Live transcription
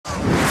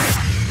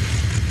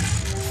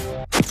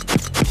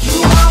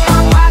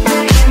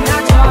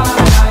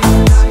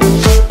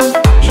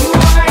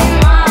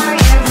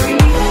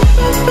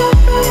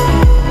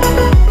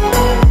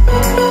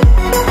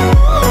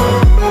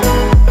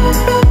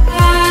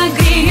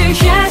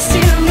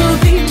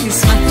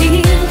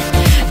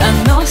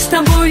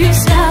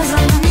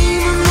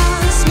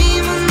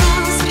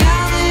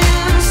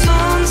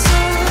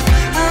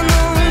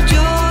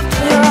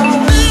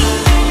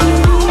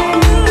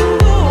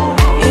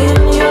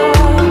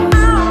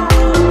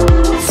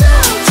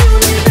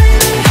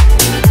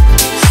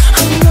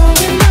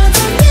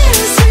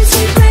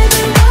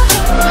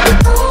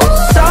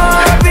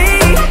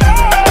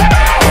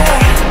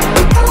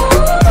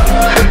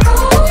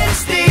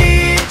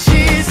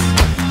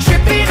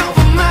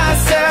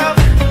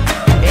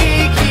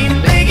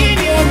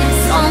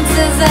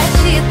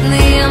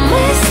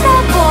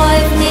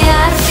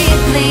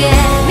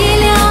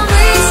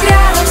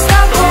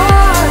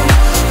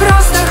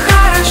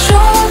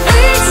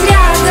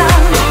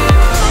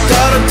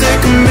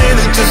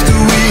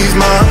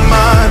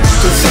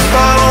if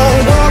I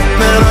don't walk,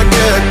 man, I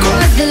get cold.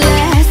 Was the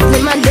last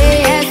of my day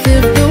as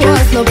if there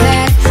was no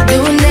past.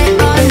 Doing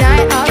it all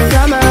night, all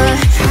summer.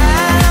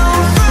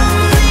 Out from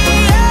the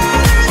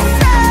other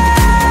side.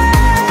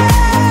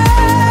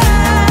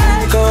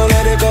 Go,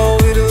 let it go,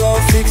 it'll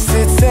all fix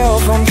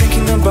itself. I'm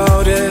thinking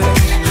about it.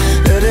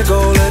 Let it go,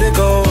 let it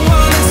go.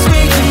 It's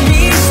making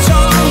me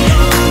strong.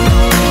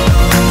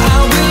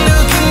 I'll be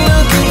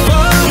looking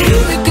for you.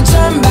 We could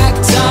turn back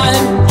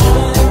time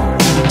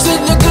to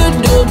the good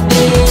old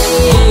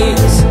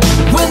days.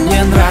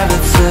 Мне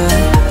нравится,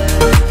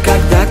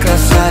 когда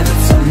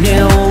красавица мне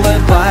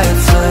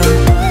улыбается.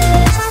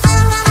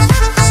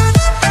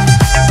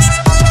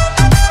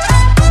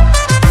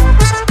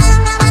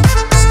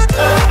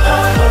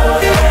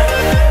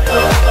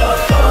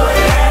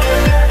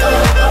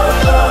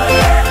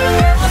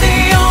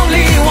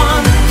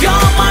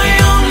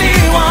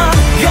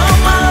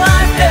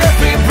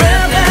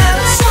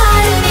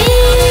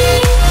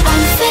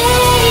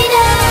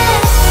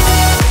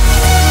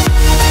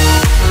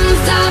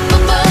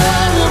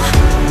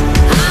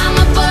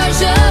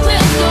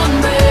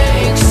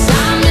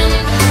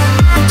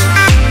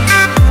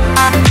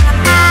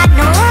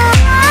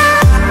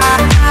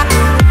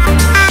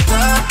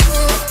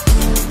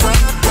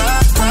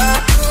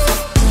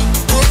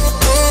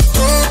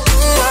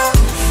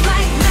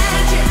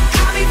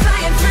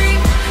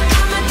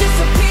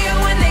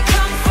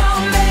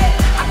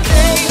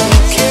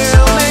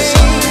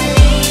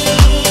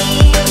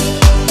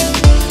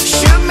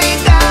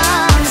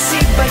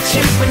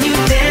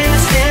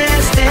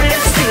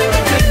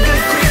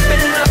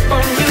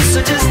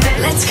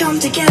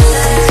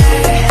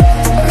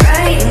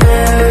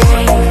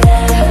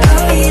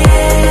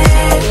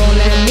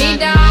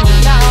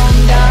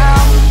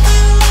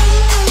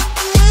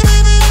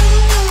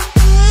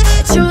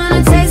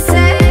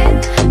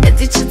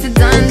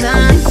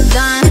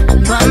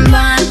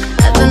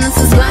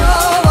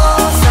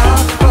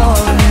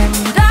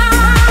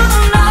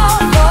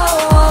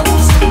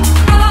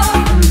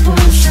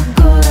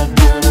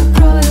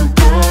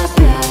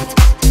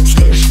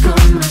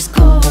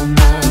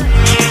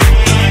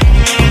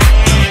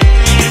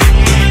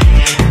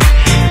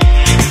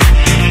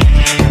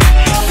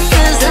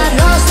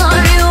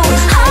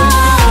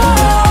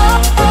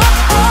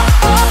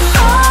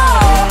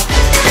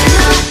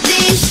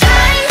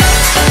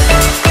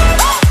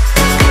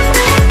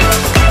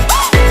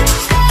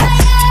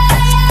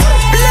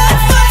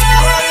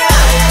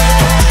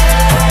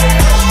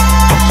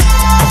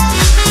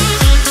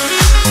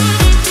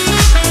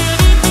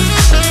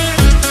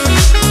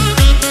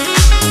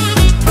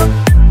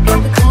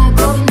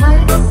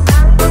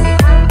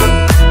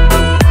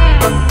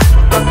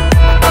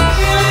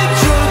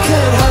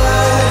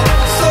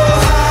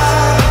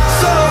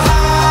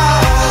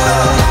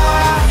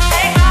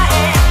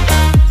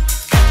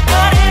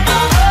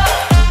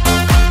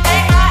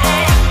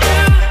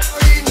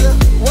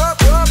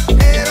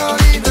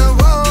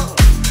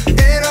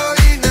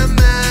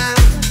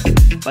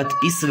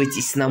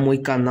 Подписывайтесь на мой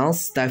канал,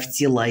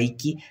 ставьте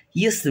лайки.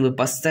 Если вы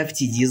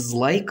поставьте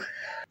дизлайк,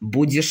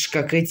 будешь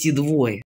как эти двое.